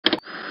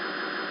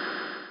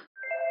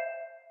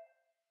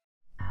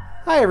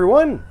Hi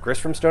everyone, Chris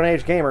from Stone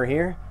Age Gamer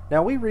here.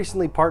 Now we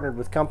recently partnered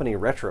with company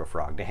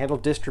Retrofrog to handle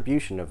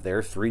distribution of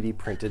their 3D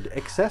printed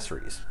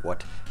accessories.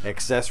 What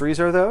accessories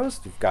are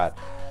those? We've got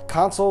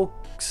console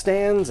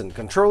stands and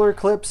controller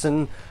clips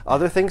and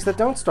other things that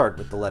don't start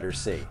with the letter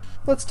C.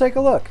 Let's take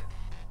a look.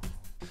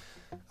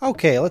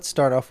 Okay, let's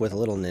start off with a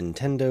little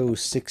Nintendo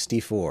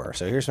 64.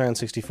 So here's my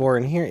N64,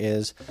 and here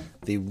is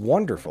the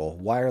wonderful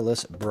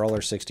wireless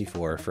Brawler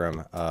 64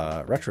 from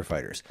Retro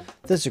Fighters.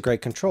 This is a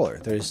great controller.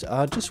 There's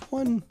just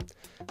one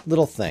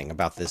little thing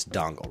about this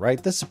dongle,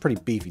 right? This is a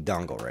pretty beefy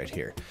dongle right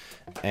here.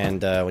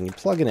 And when you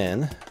plug it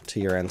in to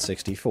your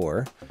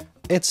N64,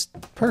 it's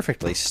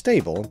perfectly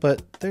stable,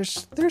 but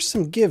there's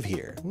some give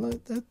here.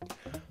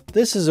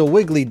 This is a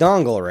wiggly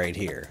dongle right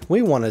here.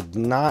 We want to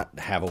not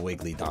have a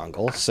wiggly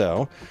dongle,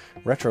 so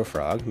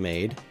Retrofrog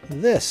made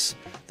this.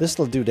 This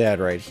little doodad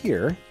right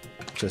here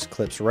just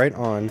clips right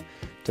on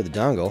to the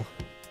dongle.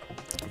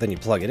 Then you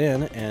plug it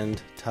in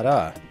and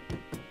ta-da!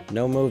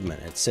 No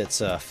movement. It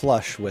sits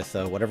flush with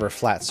whatever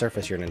flat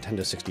surface your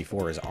Nintendo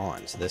 64 is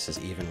on. So this is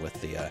even with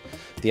the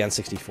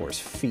N64's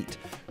feet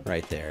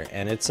right there.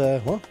 And it's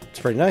well, it's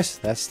pretty nice.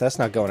 That's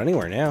not going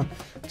anywhere now.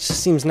 It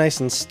just seems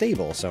nice and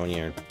stable. So when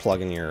you're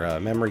plugging your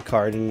memory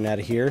card in and out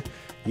of here,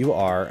 you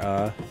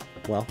are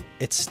well,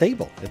 it's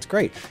stable. It's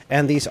great.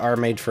 And these are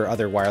made for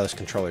other wireless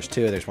controllers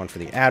too. There's one for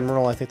the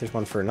Admiral. I think there's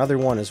one for another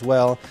one as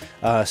well.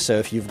 So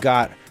if you've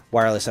got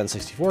wireless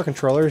N64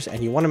 controllers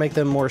and you want to make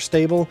them more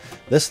stable,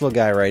 this little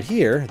guy right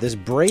here, this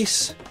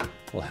brace,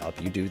 will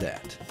help you do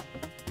that.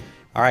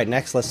 Alright,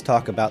 next let's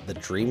talk about the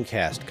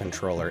Dreamcast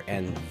controller,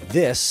 and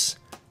this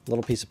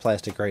little piece of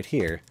plastic right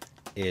here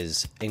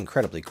is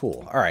incredibly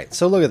cool. Alright,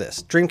 so look at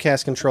this.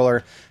 Dreamcast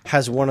controller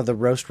has one of the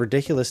most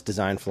ridiculous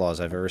design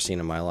flaws I've ever seen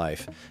in my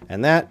life,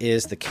 and that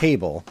is the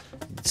cable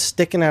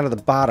sticking out of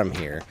the bottom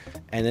here,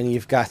 and then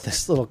you've got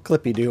this little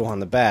clippy-doo on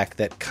the back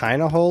that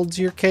kind of holds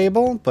your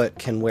cable, but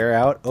can wear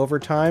out over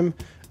time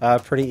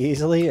pretty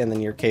easily, and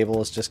then your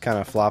cable is just kind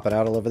of flopping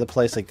out all over the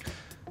place. Like,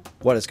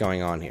 what is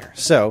going on here?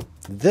 So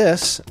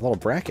this little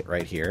bracket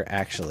right here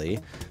actually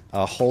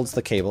holds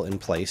the cable in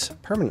place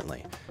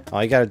permanently.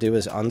 All you got to do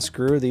is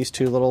unscrew these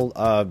two little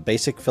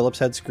basic Phillips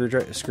head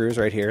screws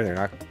right here. They're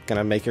not going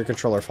to make your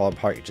controller fall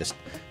apart. You just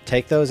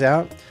take those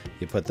out.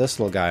 You put this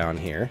little guy on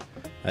here.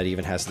 It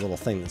even has a little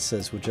thing that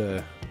says, would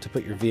you, to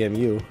put your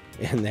VMU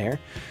in there.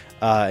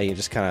 And you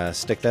just kind of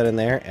stick that in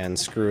there and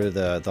screw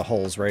the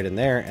holes right in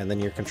there, and then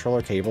your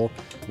controller cable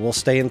will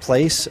stay in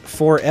place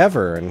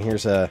forever. And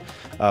here's a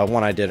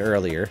one I did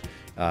earlier.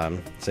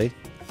 See?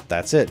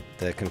 That's it.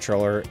 The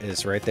controller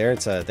is right there.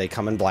 It's they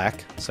come in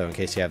black, so in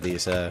case you have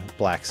these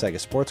black Sega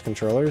Sports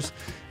controllers,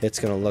 it's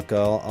going to look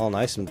all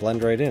nice and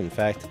blend right in. In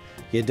fact,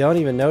 you don't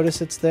even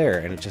notice it's there,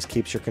 and it just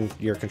keeps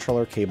your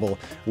controller cable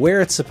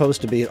where it's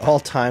supposed to be at all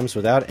times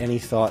without any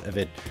thought of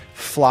it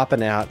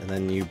flopping out and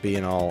then you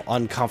being all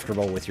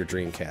uncomfortable with your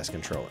Dreamcast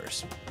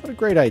controllers. What a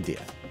great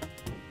idea.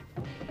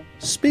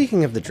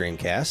 Speaking of the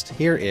Dreamcast,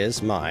 here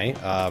is my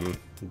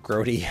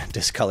grody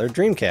discolored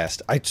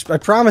Dreamcast. I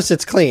promise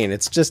it's clean.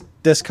 It's just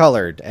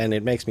discolored and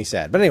it makes me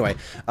sad. But anyway,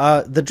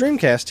 the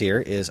Dreamcast here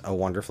is a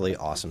wonderfully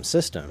awesome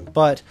system,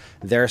 but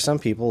there are some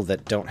people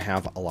that don't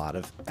have a lot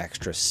of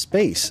extra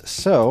space.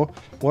 So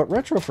what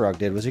Retrofrog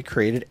did was he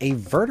created a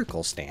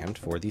vertical stand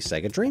for the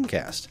Sega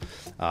Dreamcast.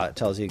 It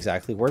tells you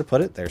exactly where to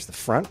put it. There's the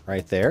front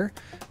right there.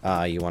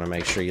 You want to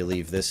make sure you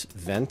leave this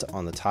vent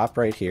on the top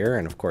right here,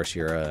 and of course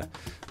your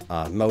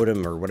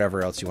modem or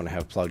whatever else you want to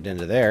have plugged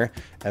into there,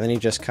 and then you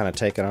just kind of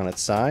take it on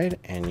its side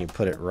and you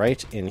put it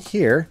right in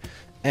here,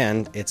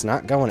 and it's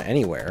not going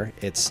anywhere.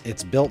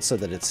 It's built so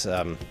that it's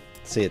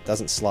see, it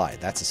doesn't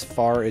slide. That's as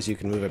far as you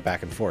can move it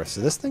back and forth.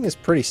 So this thing is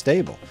pretty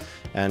stable.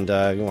 And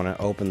you want to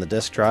open the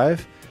disk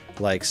drive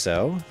like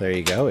so. There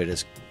you go. It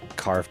is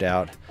carved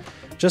out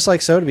just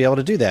like so to be able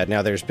to do that.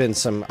 Now there's been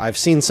I've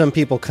seen some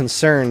people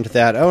concerned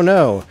that, oh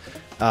no,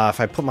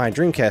 if I put my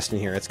Dreamcast in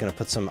here, it's going to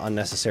put some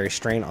unnecessary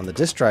strain on the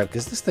disk drive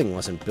because this thing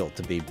wasn't built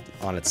to be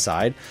on its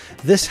side.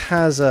 This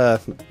has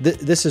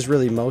this is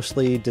really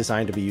mostly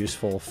designed to be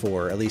useful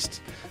for, at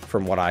least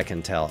from what I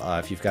can tell,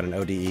 if you've got an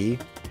ODE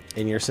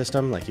in your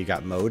system, like you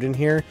got mode in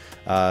here.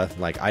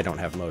 Like I don't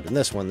have mode in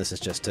this one. This is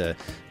just to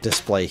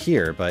display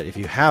here. But if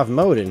you have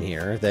mode in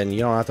here, then you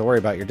don't have to worry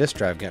about your disk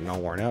drive getting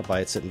all worn out by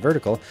it sitting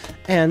vertical,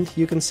 and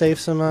you can save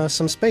some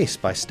space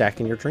by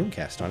stacking your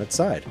Dreamcast on its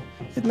side.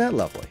 Isn't that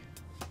lovely?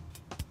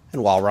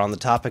 And while we're on the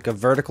topic of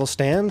vertical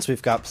stands,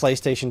 we've got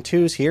PlayStation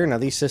 2s here. Now,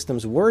 these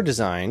systems were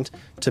designed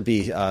to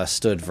be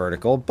stood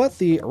vertical, but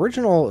the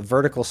original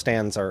vertical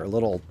stands are a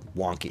little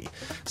wonky.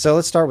 So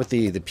let's start with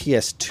the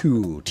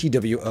PS2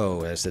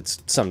 TWO, as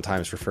it's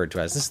sometimes referred to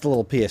as. This is the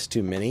little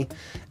PS2 Mini,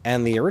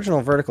 and the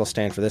original vertical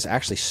stand for this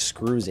actually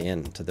screws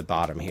in to the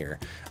bottom here.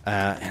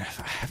 And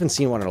I haven't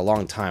seen one in a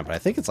long time, but I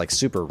think it's like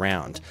super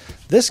round.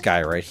 This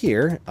guy right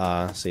here,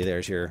 see,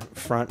 there's your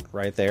front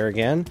right there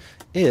again,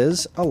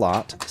 is a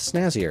lot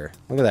snazzier.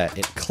 Look at that.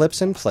 It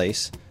clips in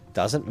place,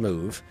 doesn't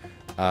move.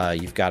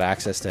 You've got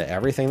access to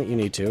everything that you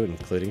need to,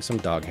 including some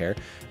dog hair.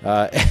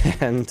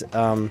 And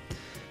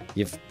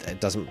It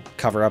doesn't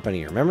cover up any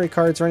of your memory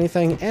cards or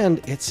anything, and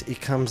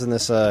it comes in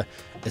this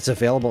it's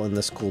available in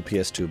this cool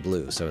PS2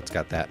 blue, so it's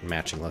got that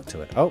matching look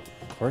to it. Oh,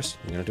 of course,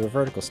 you're gonna do a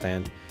vertical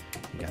stand.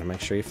 You gotta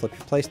make sure you flip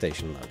your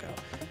PlayStation logo.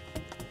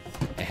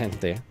 And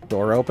the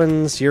door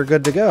opens, you're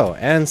good to go.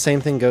 And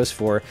same thing goes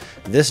for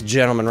this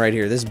gentleman right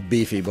here, this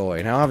beefy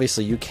boy. Now,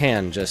 obviously, you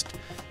can just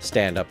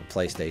stand up a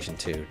PlayStation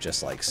 2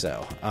 just like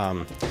so.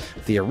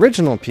 The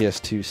original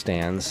PS2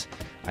 stands,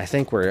 I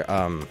think, were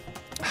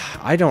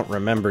I don't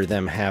remember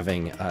them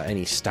having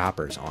any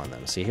stoppers on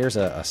them. See, here's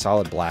a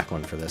solid black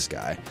one for this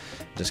guy.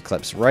 Just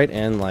clips right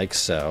in like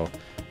so,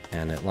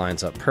 and it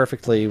lines up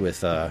perfectly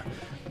with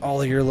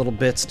all of your little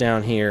bits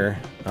down here.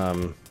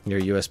 Your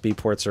USB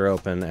ports are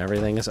open.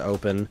 Everything is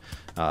open.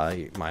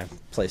 My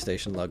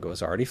PlayStation logo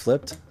is already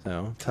flipped,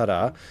 so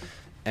ta-da.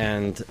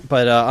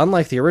 But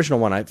unlike the original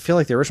one, I feel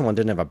like the original one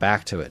didn't have a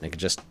back to it,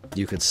 and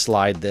you could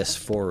slide this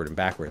forward and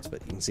backwards.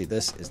 But you can see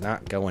this is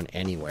not going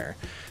anywhere,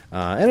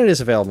 and it is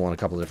available in a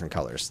couple of different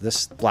colors.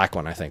 This black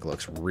one I think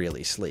looks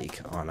really sleek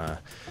on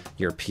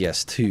your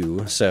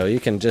PS2, so you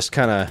can just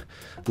kind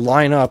of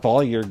line up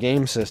all your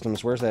game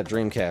systems. Where's that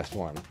Dreamcast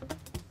one?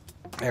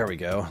 There we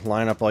go.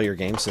 Line up all your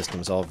game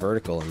systems all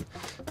vertical and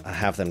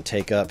have them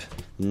take up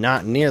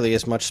not nearly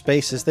as much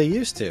space as they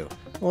used to.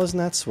 Well, isn't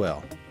that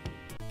swell?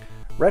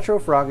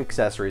 RetroFrog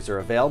accessories are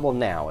available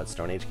now at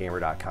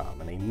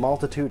StoneAgeGamer.com in a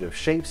multitude of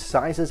shapes,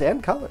 sizes,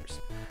 and colors.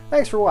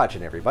 Thanks for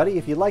watching, everybody.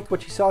 If you liked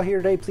what you saw here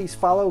today, please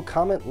follow,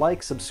 comment,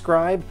 like,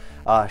 subscribe,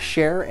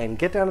 share, and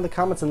get down in the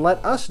comments and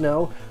let us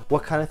know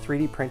what kind of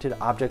 3D printed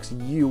objects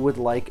you would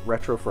like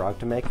RetroFrog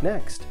to make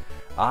next.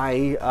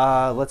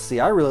 Let's see,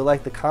 I really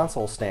like the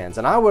console stands,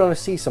 and I want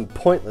to see some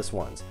pointless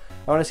ones.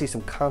 I want to see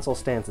some console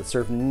stands that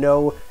serve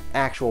no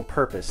actual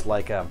purpose,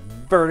 like a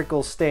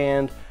vertical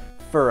stand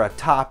for a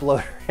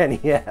top-loader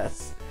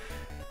NES.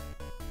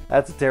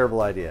 That's a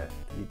terrible idea.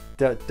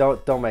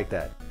 Don't make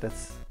that.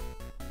 That's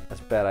a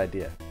bad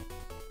idea.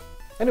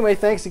 Anyway,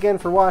 thanks again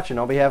for watching.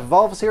 On behalf of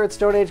all of us here at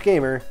Stone Age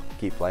Gamer,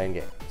 keep playing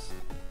games.